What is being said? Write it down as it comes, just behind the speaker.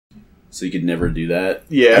so you could never do that.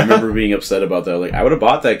 Yeah. I remember being upset about that. Like, I would have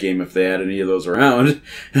bought that game if they had any of those around.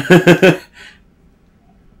 I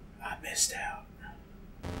missed out.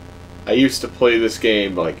 I used to play this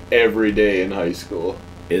game like every day in high school.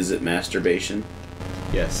 Is it masturbation?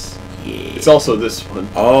 Yes. Yeah. It's also this one.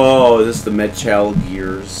 Oh, this is the Metal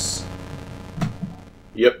Gears.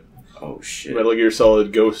 Yep. Oh shit. Metal Gear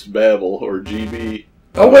Solid Ghost Babel, or GB.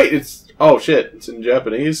 Oh wait, it's... Oh shit, it's in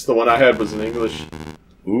Japanese. The one I had was in English.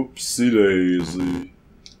 Oopsie daisy.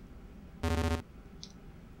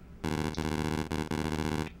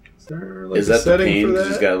 Is there like Is a that the setting pain? for Because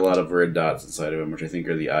that? he's got a lot of red dots inside of him, which I think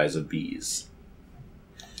are the eyes of bees.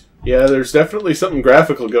 Yeah, there's definitely something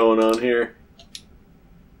graphical going on here.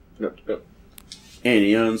 Nope, nope.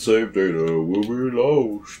 Any unsaved data will be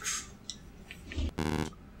lost.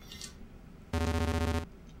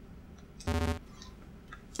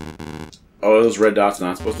 Oh, are those red dots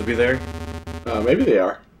not supposed to be there? Maybe they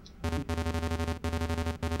are.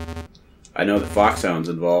 I know that Foxhound's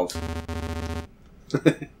involved.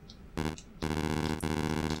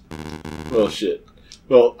 Well, shit.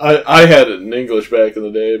 Well, I had it in English back in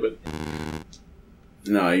the day, but...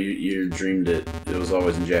 No, you dreamed it. It was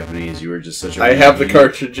always in Japanese. You were just such a... I have the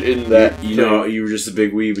cartridge in that. You know, you were just a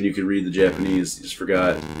big weeb and you could read the Japanese. You just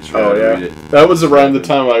forgot. Oh, to yeah. read it. That was around the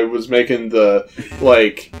time I was making the,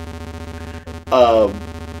 like...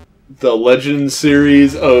 the Legends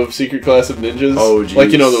series of Secret Class of Ninjas. Oh, jeez. Like,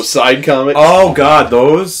 you know, those side comics? Oh, God,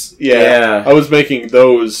 those? Yeah. I was making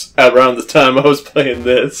those around the time I was playing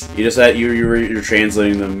this. You just had... You're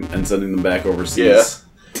translating them and sending them back overseas.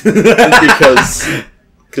 Yeah.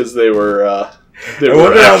 Because they were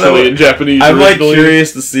actually in Japanese. I'm like originally.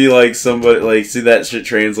 curious to see like somebody like see that shit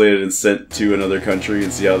translated and sent to another country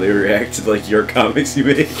and see how they react to like your comics you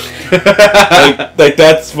made. like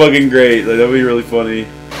that's fucking great. Like, that'd be really funny.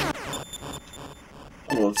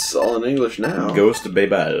 Well, it's all in English now. Ghost of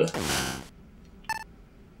Babel.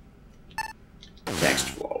 Text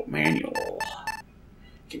flow manual.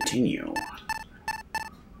 Continue.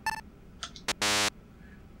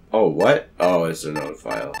 Oh, what? Oh, it's a note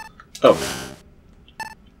file. Oh.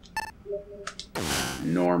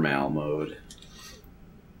 Normal mode.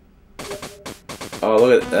 Oh,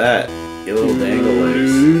 look at that. Your little dangle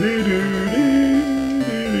legs.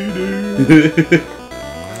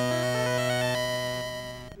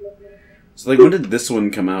 So, like, when did this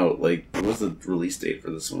one come out? Like, what was the release date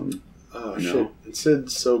for this one? Oh, You shit. know? It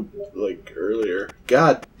said so, like, earlier.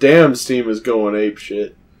 God damn, Steam is going ape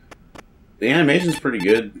shit. The animation's pretty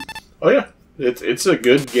good. Oh, yeah. It's a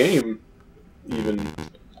good game. Even...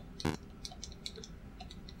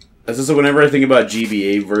 So whenever I think about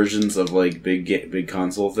GBA versions of, like, big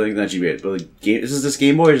console things, not GBA, but, like, is this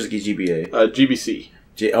Game Boy or just GBA? GBC.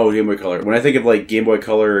 Game Boy Color. When I think of, like, Game Boy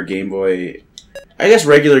Color or Game Boy... I guess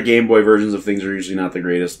regular Game Boy versions of things are usually not the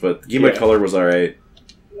greatest, but Game Boy Color was alright.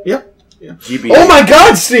 Yep. Yeah. GBA. Oh my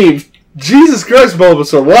god, Steve! Jesus Christ,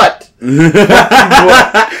 Bulbasaur, what?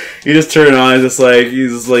 You just turn it on, he's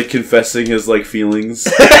just like confessing his like feelings.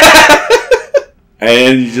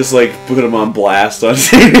 And you just like put him on blast on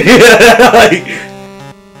TV.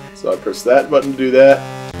 So I press that button to do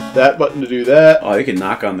that button to do that. Oh, you can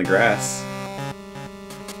knock on the grass.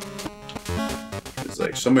 It's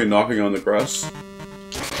like somebody knocking on the grass.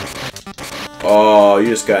 Oh, you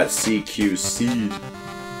just got CQC'd.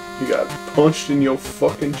 You got punched in your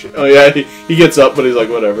fucking shit. Oh yeah, he gets up, but he's like,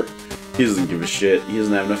 whatever. He doesn't give a shit. He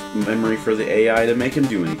doesn't have enough memory for the AI to make him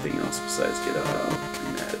do anything else besides get up.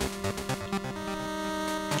 Pretty mad.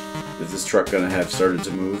 Is this truck gonna have started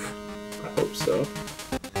to move? I hope so.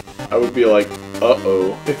 I would be like,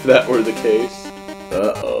 uh-oh, if that were the case.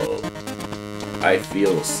 Uh-oh. I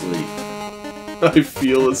feel asleep. I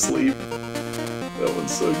feel asleep. That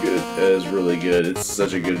one's so good. That is really good. It's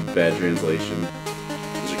such a good bad translation.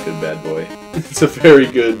 Such a good bad boy. It's a very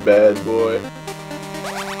good bad boy.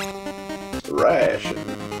 Ration.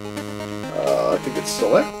 I think it's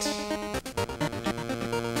select.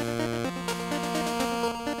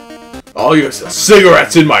 Oh, you got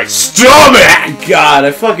cigarettes in my stomach! God,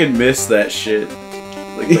 I fucking miss that shit.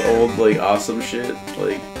 Like the old, like, awesome shit.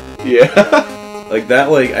 Like, yeah. Like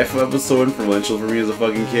that, like, I was so influential for me as a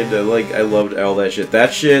fucking kid that, like, I loved all that shit.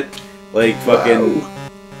 That shit, like, fucking,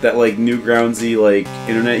 that, like, Newgroundsy, like,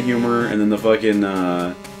 internet humor, and then the fucking,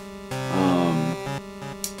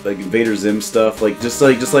 like, Invader Zim stuff, like, just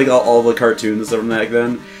like all the cartoons and stuff from back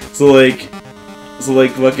then. So, like,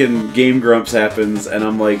 fucking Game Grumps happens, and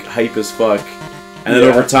I'm, like, hype as fuck. And then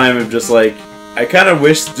over time, I'm just, like, I kind of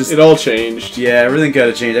wish just... It all changed. Yeah, everything kind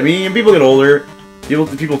of changed. I mean, people get older,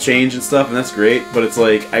 people change and stuff, and that's great, but it's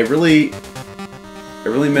like, I really... I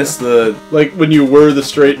really miss the... Like, when you were the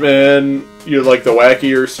straight man, you're like the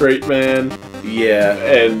wackier straight man. Yeah.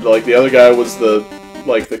 And, like, the other guy was the,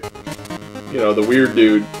 like, the, you know, the weird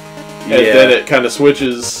dude. And then it kind of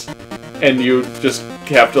switches, and you just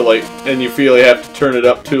have to, like, and you feel you have to turn it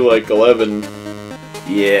up to, like, 11.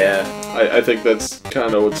 Yeah. I think that's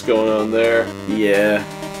kind of what's going on there. Yeah.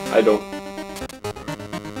 I don't...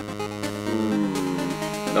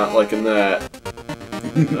 not liking that.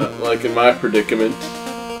 Not liking my predicament.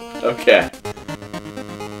 Okay.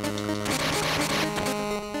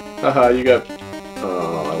 Haha, you got...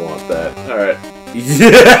 Oh, I want that. Alright.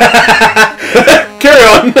 Carry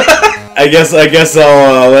on! I guess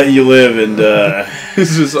I'll let you live and,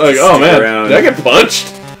 It's just like, oh man, around. did I get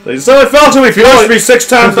punched? Like, so it fell to me, punched me 6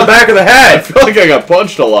 times in the back of the I head! feel like I got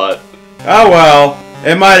punched a lot. Oh well,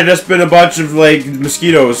 it might have just been a bunch of, like,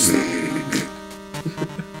 mosquitoes.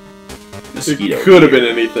 It could have been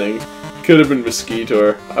anything. Could have been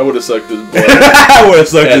Mosquitor. I would have sucked his blood. I would have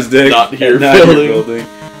sucked his dick. Not here building.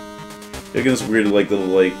 Look at this weird, like, little,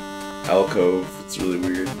 like, alcove. It's really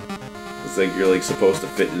weird. It's like you're, like, supposed to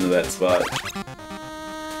fit into that spot.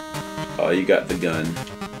 Oh, you got the gun.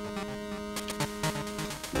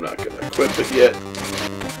 I'm not gonna equip it yet.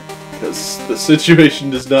 Because the situation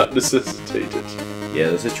does not necessitate it. Yeah,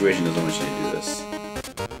 the situation doesn't want you to do this.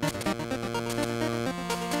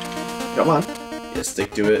 Come on. Yeah,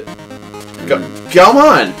 stick to it. Come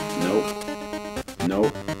on! Nope.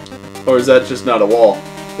 Nope. Or is that just not a wall?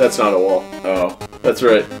 That's not a wall. Oh. That's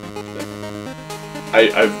right.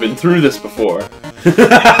 I've been through this before.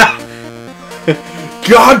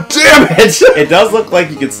 God damn it! It does look like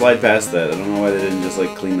you could slide past that. I don't know why they didn't just,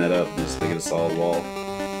 like, clean that up and just make it a solid wall.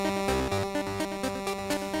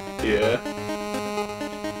 Yeah.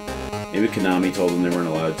 Maybe Konami told them they weren't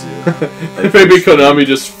allowed to. Maybe Konami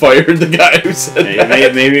just fired the guy who said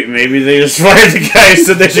that. Maybe they just fired the guy who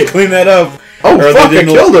said they should clean that up. Oh, or fuck, I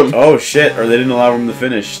killed him! Oh, shit. Or they didn't allow him to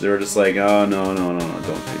finish. They were just like, oh, no, don't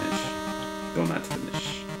finish. Go not to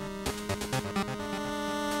finish.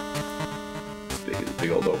 It's a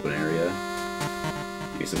big old open area.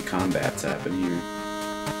 Maybe some combats happen here.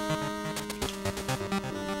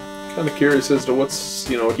 Kind of curious as to what's,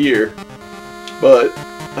 you know, here. But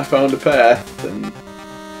I found a path, and,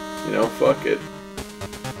 you know, fuck it.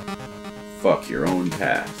 Fuck your own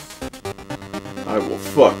path. I will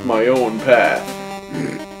fuck my own path.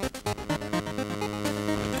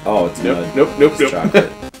 Oh, it's nope, mud. Nope. It's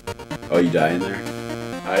chocolate. Oh, you die in there?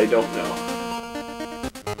 I don't know.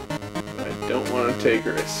 I don't want to take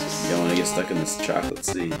risks. You don't want to get stuck in this chocolate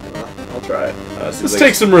sea. I'll try it. Let's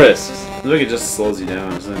take some risks. Seems like it just slows you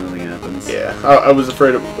down, so nothing happens. Yeah, I was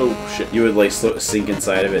afraid of... Oh, shit. You would, like, sink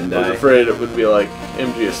inside of it and die. I was afraid it would be like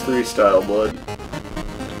MGS3 style blood.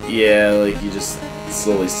 Yeah, like, you just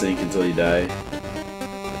slowly sink until you die.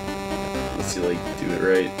 Unless you, like, do it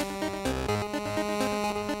right.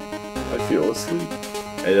 I feel asleep.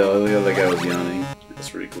 I know, look at that guy was yawning. That's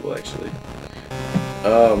pretty cool, actually.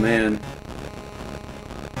 Oh, man.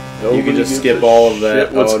 You can just skip all of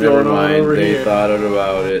that. Oh, never mind. They thought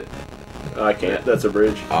about it. I can't. That's a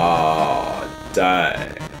bridge. Oh,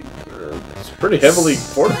 die. It's pretty heavily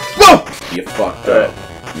fortified. Whoa! You fucked up.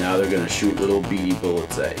 Now they're gonna shoot little beady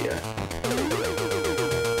bullets at you.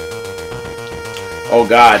 Oh,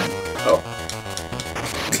 God. Oh.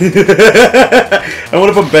 I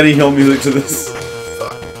want to put Benny Hill music to this.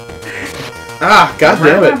 Ah, god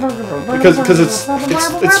damn it. Because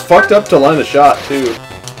it's fucked up to line of shot, too.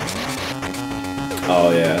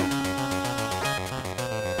 Oh, yeah.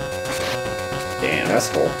 Damn. That's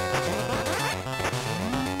cool.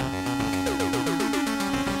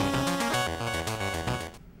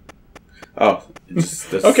 Oh.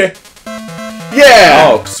 Just, okay. Yeah!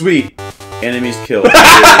 Oh, sweet. Enemies killed.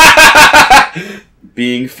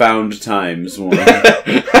 Being found times one.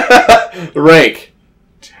 Rank.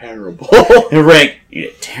 Terrible. Rank.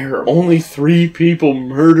 Terrible. Only 3 people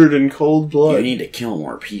murdered in cold blood. You need to kill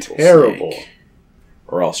more people. Terrible. Snake,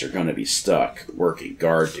 or else you're gonna be stuck working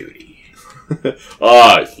guard duty.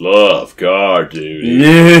 I love guard duty.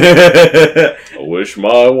 I wish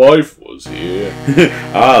my wife was here.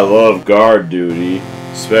 I love guard duty,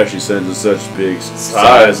 especially since it's such big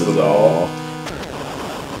size of all.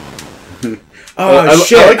 Oh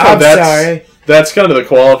shit! I like how I'm sorry. That's kind of the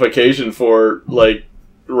qualification for like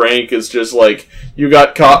rank is just like you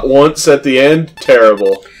got caught once at the end.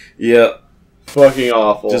 Terrible. Yep. Fucking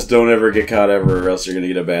awful. Just don't ever get caught ever, or else you're gonna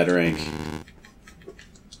get a bad rank.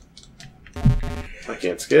 I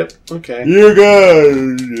can't skip. Okay. You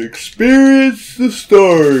gotta experience the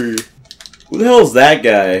story. Who the hell is that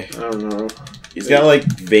guy? I don't know. He's got like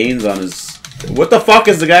veins on his. What the fuck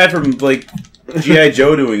is the guy from like G.I.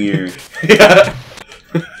 Joe doing here? Yeah.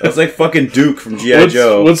 That's like fucking Duke from G.I.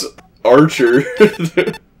 Joe. What's Archer?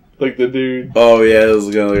 Like the dude. Oh yeah, it was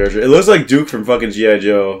kind of like Archer. It looks like Duke from fucking G.I.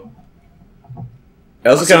 Joe. It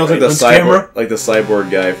also kind of looks like the cyborg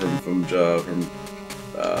guy from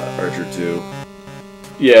Archer 2.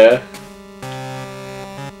 Yeah.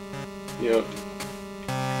 Yep.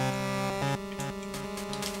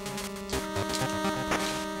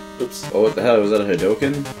 Oops. Oh, what the hell? Was that a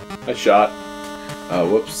Hadoken? I shot. Oh,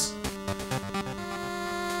 whoops.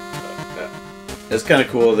 It's kind of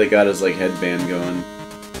cool they got his like headband going.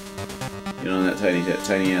 You know, that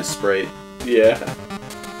tiny ass sprite. Yeah.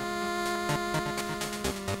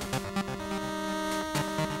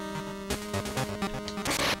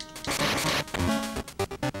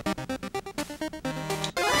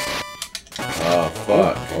 Oh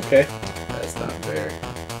fuck. Oh, okay. That's not fair.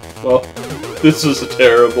 Well, this was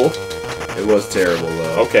terrible. It was terrible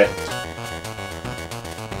though. Okay.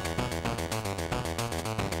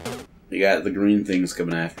 You got the green things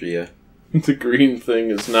coming after you. The green thing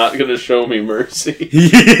is not gonna show me mercy.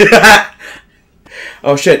 Yeah.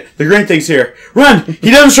 Oh shit! The green thing's here. Run!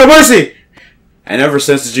 He doesn't show mercy. And ever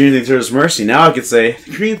since the green thing showed us mercy, now I could say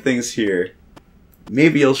the green thing's here.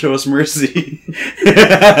 Maybe he'll show us mercy.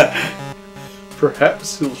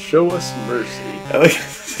 Perhaps he'll show us mercy. I like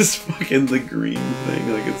this fucking the green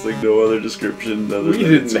thing. Like it's like no other description. Other We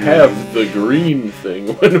didn't have the green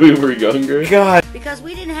thing when we were younger. God. Because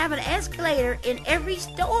we didn't have an escalator in every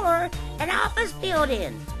store and office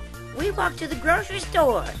building. We walked to the grocery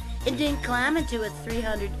store and didn't climb into a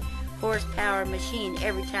 300 horsepower machine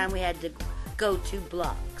every time we had to go 2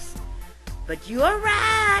 blocks. But you're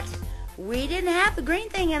right. We didn't have the green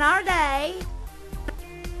thing in our day.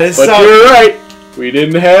 But you're right. We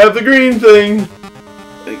didn't have the green thing.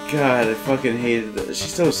 God, I fucking hated that.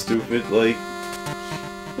 She's so stupid. Like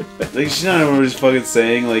she's not know what she's fucking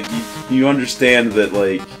saying. Like you understand that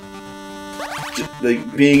like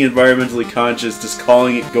being environmentally conscious, just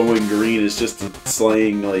calling it going green is just a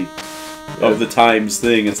slang like of the times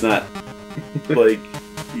thing. It's not like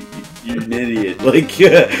you're an idiot. Like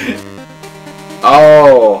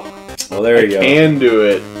oh, well there you go. I can do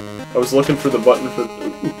it. I was looking for the button for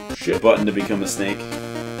shit. Button to become a snake.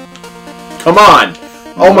 Come on!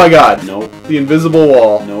 Oh my god. Nope. The invisible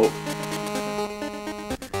wall. Nope.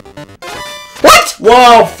 What?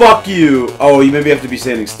 Whoa, fuck you! Oh, you maybe have to be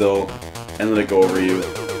standing still and let it go over you.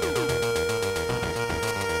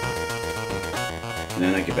 And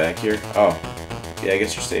then I get back here. Oh. Yeah, I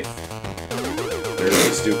guess you're safe. They're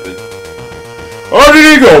really stupid. Where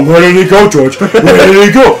did he go? Where did he go, George? Where did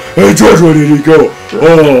he go? Hey, George, where did he go?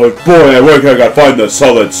 Oh, boy, I gotta find the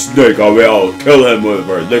solid snake. I'll kill him with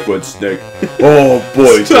our liquid snake. Oh,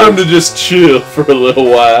 boy. It's time to just chill for a little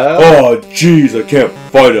while. Oh, jeez, I can't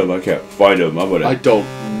find him. I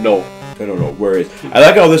don't know where he is. I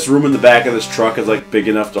like how this room in the back of this truck is, like, big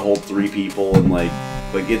enough to hold 3 people, and, like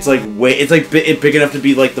it's, like, big enough to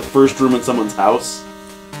be, like, the first room in someone's house.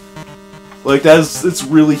 Like, it's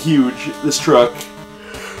really huge, this truck.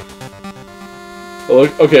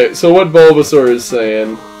 Okay, so what Bulbasaur is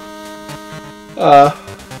saying...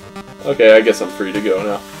 okay, I guess I'm free to go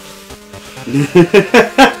now.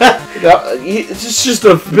 It's just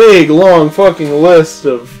a big, long fucking list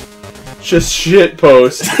of just shit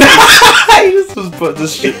posts. He just was putting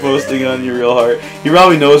this shit posting on you real hard. He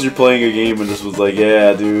probably knows you're playing a game and just was like,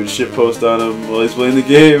 yeah, dude, shit post on him while he's playing the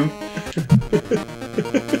game.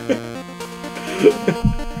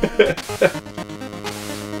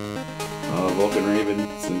 Vulcan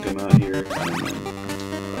Ravens and come out here.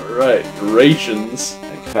 Alright, rations,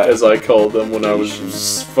 as I called them when I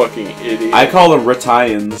was fucking idiot. I call them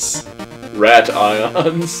Ratians. Rat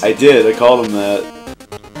ions. I did, I called them that.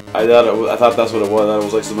 I thought that's what it was. I thought it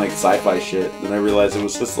was like some like sci-fi shit. Then I realized it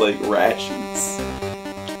was just like rations.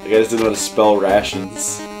 Like I just didn't know how to spell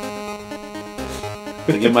rations.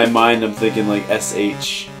 Like in my mind I'm thinking like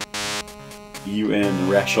S-H-U-N,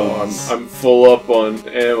 rations. I'm full up on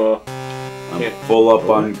ammo. I'm full up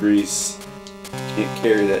on grease. Can't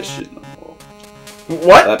carry that shit no more.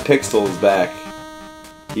 What? That Pixel is back.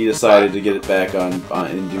 He decided to get it back on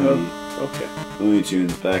in duty. Okay. Looney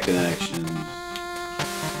Tunes back in action.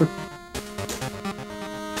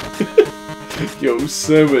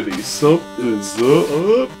 Yosemite, something's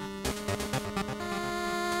up.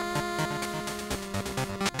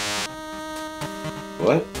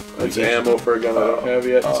 What? There's ammo for a gun I don't have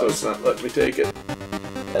yet, so it's not letting me take it.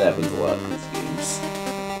 That happens a lot in these games.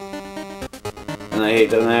 And I hate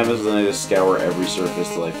that when that happens, then I just scour every surface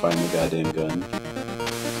till I find the goddamn gun.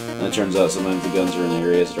 And it turns out sometimes the guns are in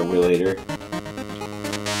areas that are way later.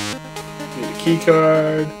 Need a key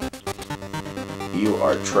card. You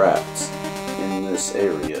are trapped in this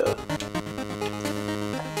area.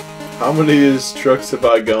 How many of these trucks have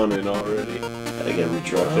I gone in already? I think every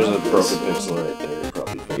truck. There's a broken pixel right there. It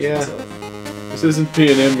probably fixed itself. This isn't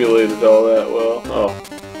being emulated all that well.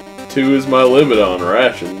 Oh. 2 is my limit on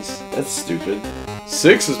rations. That's stupid.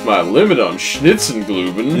 6 is my limit on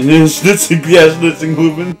Schnitzengluben.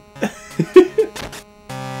 Schnitzengluben.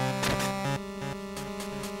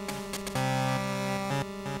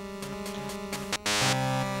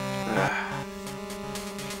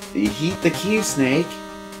 You heat the key, Snake.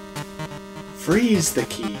 Freeze the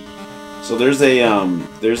key. So there's a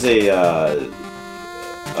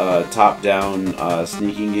top-down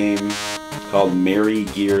sneaking game called Mary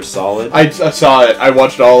Gear Solid. I saw it. I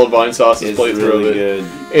watched all of Vinesauce's playthrough really of it. Good.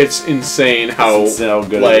 It's insane how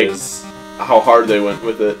good like, it is. How hard they went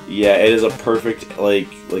with it. Yeah, it is a perfect like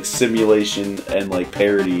simulation and like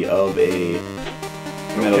parody of a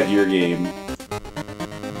Metal Gear game.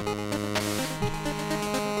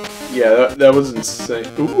 Yeah, that was insane.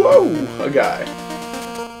 Whoa, a guy.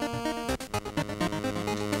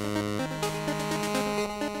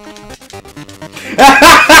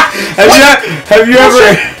 Have you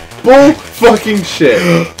ever bull fucking shit?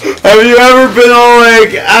 Have you ever been all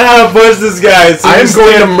like, I gotta punch this guy? So I'm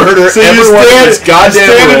going to murder everyone in this goddamn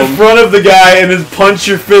stand room. in front of the guy and then punch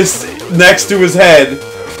your fist next to his head,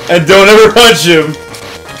 and don't ever punch him.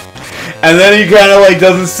 And then he kind of like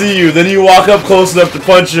doesn't see you. Then you walk up close enough to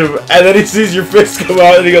punch him, and then he sees your fist come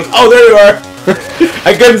out, and he goes, "Oh, there you are."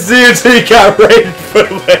 I couldn't see you until you got right in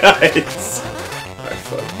front of my eyes.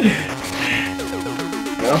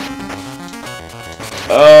 No?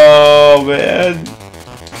 Oh man,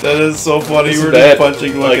 that is so funny. You were just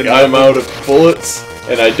punching like I'm out of bullets,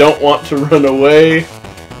 and I don't want to run away.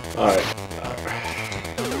 All right.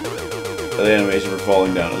 The animation for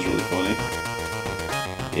falling down is really funny.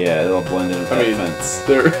 Yeah, they'll blend in with that fence.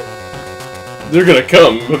 They're gonna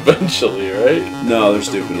come eventually, right? No, they're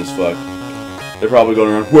stupid as fuck. They're probably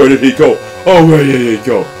going around. Where did he go? Oh, where did he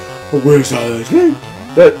go? Oh, where's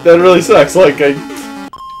that? That really sucks. Like I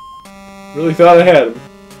really thought I had him.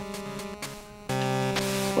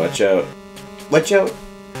 Watch out! Watch out!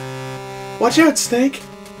 Watch out, Snake!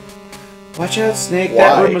 Watch out, Snake! Why?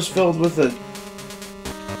 That room is filled with a.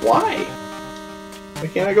 Why? Why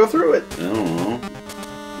can't I go through it? I don't know.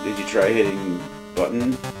 Did you try hitting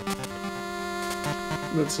button?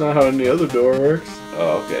 That's not how any other door works.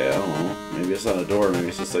 Oh, okay. I don't know. Maybe it's not a door. Maybe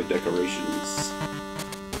it's just like decorations.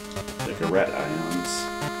 Decorate ions.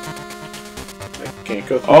 I can't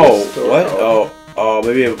go through Oh, this door. what? Oh,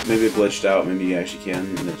 maybe it glitched out. Maybe you actually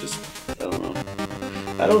can, and it just. I don't know.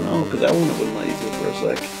 I don't know, because that one wouldn't let you through for a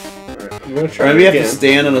sec. Alright, I'm gonna try Or maybe you it have to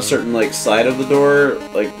stand on a certain like side of the door,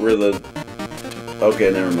 like where the. Okay,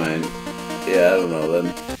 never mind. Yeah, I don't know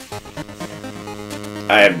then.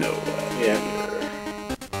 I have no idea.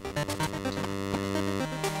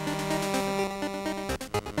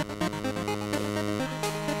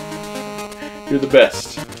 You're the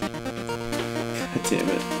best. God damn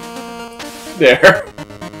it. There.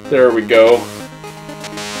 There we go.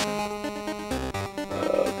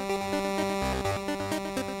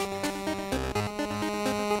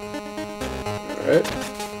 Alright.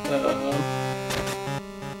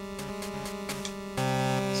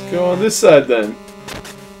 Let's go on this side then.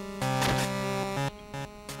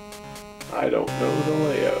 I don't know the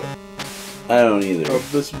layout I don't either.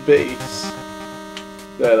 of this base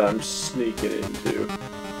that I'm sneaking into.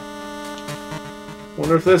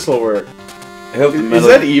 Wonder if this will work. I hope the Is metal.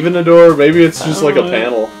 that even a door? Maybe it's just like a know.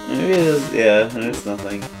 panel. Maybe it is. Yeah, there's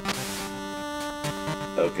nothing.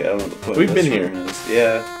 Okay, I don't know what the point. We've of this been room is.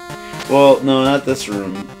 Yeah. Well, no, not this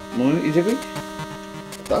room. Did we? I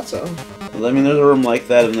thought so. Well, I mean, there's a room like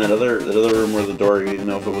that, and that other room where the door. You didn't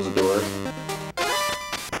know if it was a door.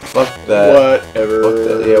 Fuck that. Whatever. Fuck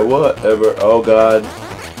that. Yeah, whatever. Oh god.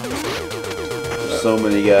 There's so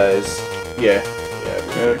many guys. Yeah.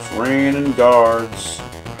 It's raining guards.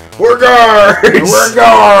 We're guards! We're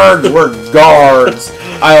guards! We're guards!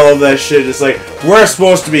 I love that shit. It's like, we're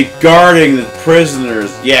supposed to be guarding the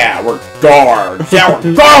prisoners. Yeah, we're guards! Yeah,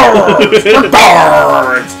 we're guards! We're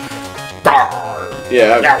guards! Guards!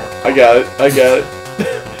 Yeah, I got it. I got it.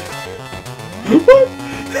 What?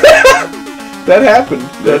 That happened.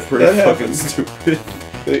 That's pretty that fucking happened. stupid.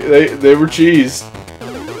 They were cheesed.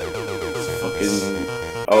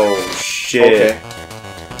 Fucking... Oh, shit. Okay.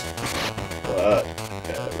 Whatever.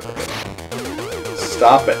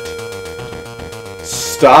 Stop it.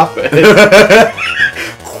 Stop it.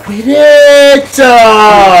 Quit it!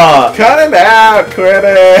 Cut it out. Quit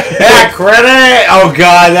it. Yeah, quit it! Oh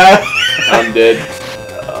god, I'm dead.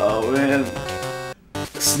 Oh man.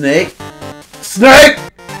 Snake? Snake!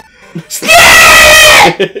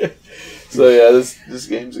 Snake! So yeah, this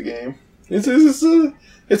game's a game.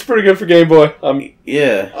 It's pretty good for Game Boy.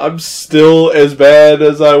 I'm still as bad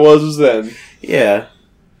as I was then. Yeah.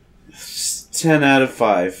 10 out of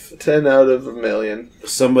 5. 10 out of a million.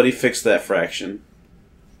 Somebody fix that fraction.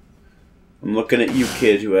 I'm looking at you,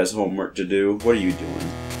 kid, who has homework to do. What are you doing?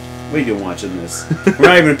 What are you doing watching this? We're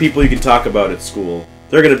not even people you can talk about at school.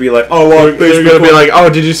 They're gonna be like, oh, well, they're gonna be like, oh,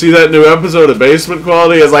 did you see that new episode of Basement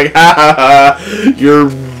Quality? It's like, ha ha ha, your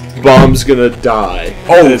mom's gonna die.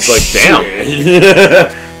 Oh, and it's like, damn.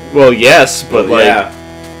 Well, yes, but well, like,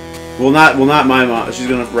 yeah. Well, not my mom. She's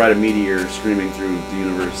gonna ride a meteor screaming through the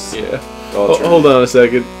universe. Yeah. Hold on a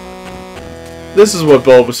second. This is what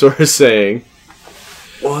Bulbasaur is saying.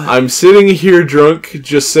 What? I'm sitting here drunk,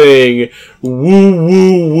 just saying, woo,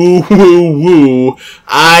 woo, woo, woo, woo,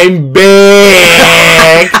 I'm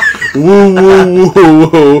back! Woo, woo, woo,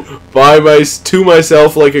 woo, to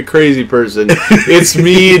myself like a crazy person. It's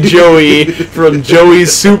me, Joey, from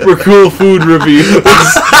Joey's Super Cool Food Reviews.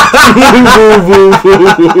 Woo, woo, woo,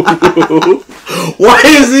 woo, woo. Why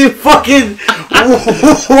is he fucking...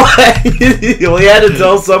 Why? Well, he had to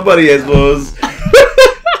tell somebody, I suppose.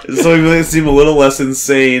 So he really seem a little less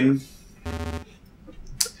insane.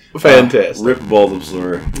 Fantastic. Rip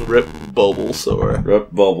Bulbasaur. Rip Bulbasaur.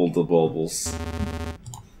 Rip Bubble the Bubbles.